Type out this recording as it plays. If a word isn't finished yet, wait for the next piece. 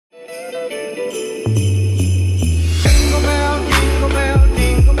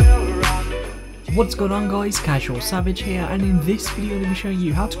What's going on guys, CasualSavage here, and in this video I'm going to show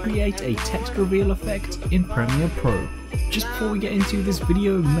you how to create a text reveal effect in Premiere Pro. Just before we get into this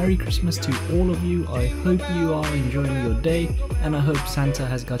video, Merry Christmas to all of you. I hope you are enjoying your day, and I hope Santa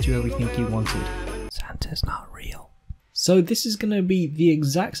has got you everything you wanted. Santa's not real. So this is going to be the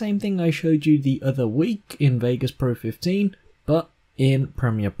exact same thing I showed you the other week in Vegas Pro 15, but in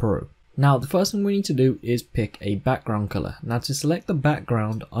Premiere Pro. Now the first thing we need to do is pick a background color. Now to select the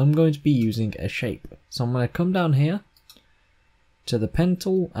background, I'm going to be using a shape. So I'm going to come down here to the pen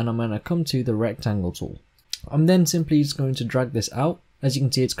tool, and I'm going to come to the rectangle tool. I'm then simply just going to drag this out. As you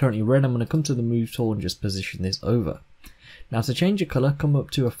can see, it's currently red. I'm going to come to the move tool and just position this over. Now to change your color, come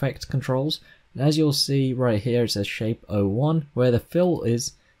up to effect controls, and as you'll see right here it says shape 01. Where the fill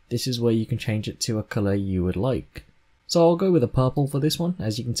is, this is where you can change it to a color you would like. So I'll go with a purple for this one.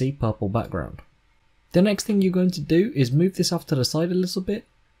 As you can see, purple background. The next thing you're going to do is move this off to the side a little bit,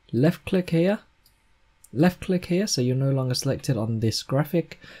 left click here so you're no longer selected on this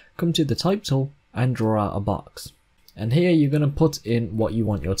graphic, come to the type tool and draw out a box. And here you're going to put in what you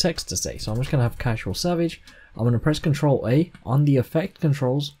want your text to say. So I'm just going to have CasualSavage. I'm going to press Ctrl A. On the effect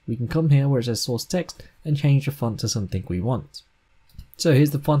controls, we can come here where it says source text and change the font to something we want. So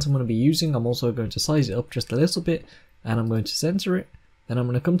here's the font I'm going to be using. I'm also going to size it up just a little bit, and I'm going to center it. Then I'm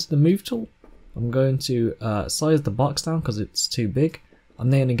going to come to the move tool. I'm going to size the box down because it's too big.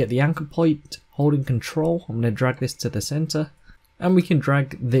 I'm then going to get the anchor point, holding Control. I'm going to drag this to the center, and we can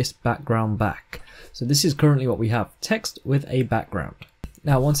drag this background back. So this is currently what we have, text with a background.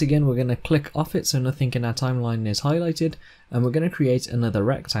 Now once again we're going to click off it so nothing in our timeline is highlighted, and we're going to create another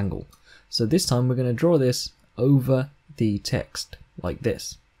rectangle. So this time we're going to draw this over the text like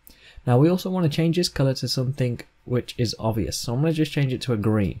this. Now we also want to change this color to something which is obvious, so I'm going to just change it to a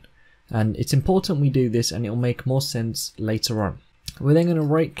green, and it's important we do this and it'll make more sense later on. We're then going to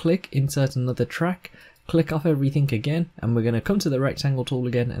right click, insert another track, click off everything again, and we're going to come to the rectangle tool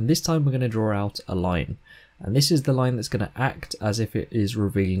again, and this time we're going to draw out a line, and this is the line that's going to act as if it is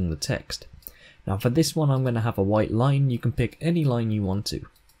revealing the text. Now for this one I'm going to have a white line. You can pick any line you want to.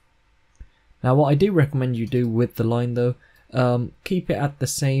 Now what I do recommend you do with the line though, keep it at the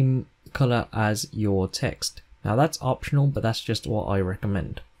same color as your text. Now that's optional, but that's just what I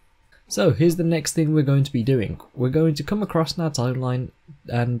recommend. So here's the next thing we're going to be doing. We're going to come across our timeline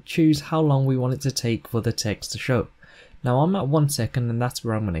and choose how long we want it to take for the text to show. Now I'm at 1 second, and that's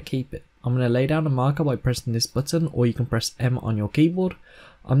where I'm going to keep it. I'm going to lay down a marker by pressing this button, or you can press M on your keyboard.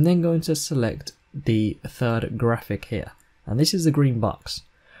 I'm then going to select the third graphic here, and this is the green box.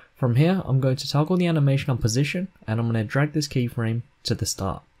 From here I'm going to toggle the animation on position, and I'm going to drag this keyframe to the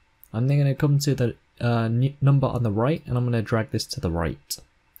start. I'm then going to come to the number on the right, and I'm going to drag this to the right.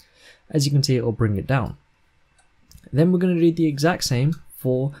 As you can see, it will bring it down. Then we're going to do the exact same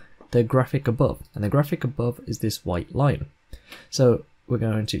for the graphic above, and the graphic above is this white line. So we're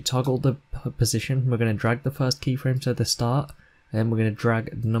going to toggle the position, we're going to drag the first keyframe to the start, and then we're going to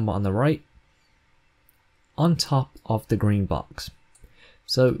drag the number on the right on top of the green box.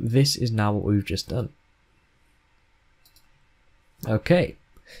 So this is now what we've just done. Okay.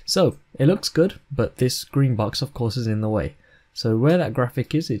 So it looks good, but this green box of course is in the way. So where that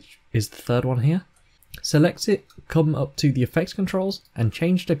graphic is, it is the third one here. Select it, come up to the effect controls and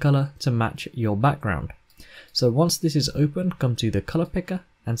change the color to match your background. So once this is open, come to the color picker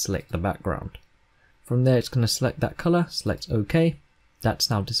and select the background. From there it's going to select that color, select OK. That's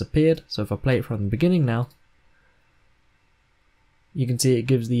now disappeared. So if I play it from the beginning now, you can see it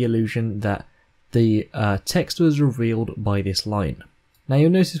gives the illusion that the text was revealed by this line. Now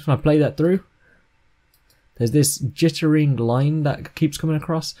you'll notice when I play that through, there's this jittering line that keeps coming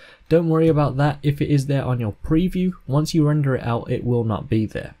across. Don't worry about that. If it is there on your preview, once you render it out, it will not be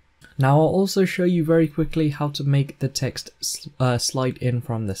there. Now I'll also show you very quickly how to make the text slide in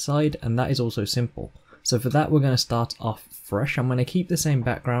from the side, and that is also simple. So for that we're going to start off fresh. I'm going to keep the same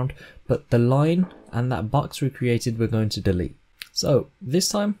background, but the line and that box we created we're going to delete. So this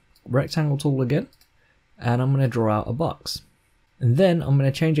time, rectangle tool again, and I'm going to draw out a box. And then I'm going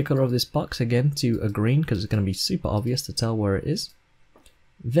to change the color of this box again to a green because it's going to be super obvious to tell where it is.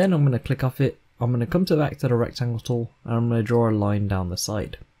 Then I'm going to click off it. I'm going to come back to the rectangle tool, and I'm going to draw a line down the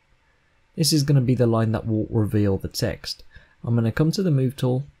side. This is going to be the line that will reveal the text. I'm going to come to the move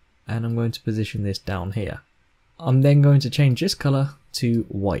tool, and I'm going to position this down here. I'm then going to change this color to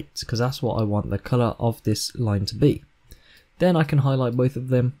white because that's what I want the color of this line to be. Then I can highlight both of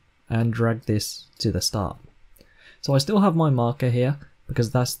them and drag this to the start. So I still have my marker here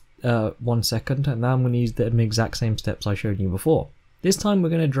because that's 1 second, and now I'm going to use the exact same steps I showed you before. This time we're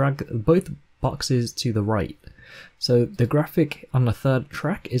going to drag both boxes to the right. So the graphic on the third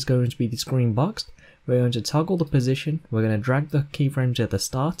track is going to be this green box. We're going to toggle the position, we're going to drag the keyframe to the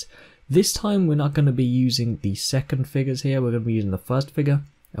start. This time we're not going to be using the second figures here, we're going to be using the first figure,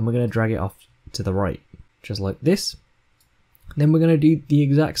 and we're going to drag it off to the right, just like this. Then we're going to do the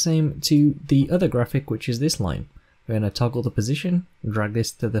exact same to the other graphic, which is this line. We're going to toggle the position, drag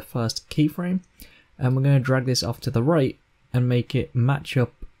this to the first keyframe, and we're going to drag this off to the right and make it match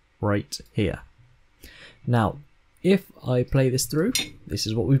up right here. Now, if I play this through, this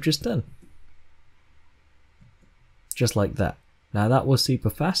is what we've just done. Just like that. Now that was super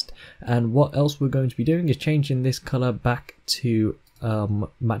fast, and what else we're going to be doing is changing this color back to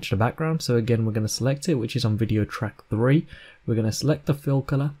match the background. So again, we're going to select it, which is on video track 3. We're going to select the fill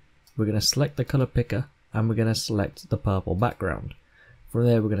color, we're going to select the color picker, and we're going to select the purple background. From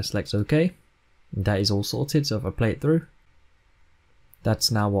there, we're going to select OK. That is all sorted. So if I play it through,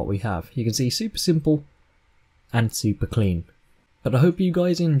 that's now what we have. You can see super simple and super clean. But I hope you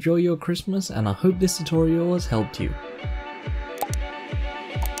guys enjoy your Christmas, and I hope this tutorial has helped you.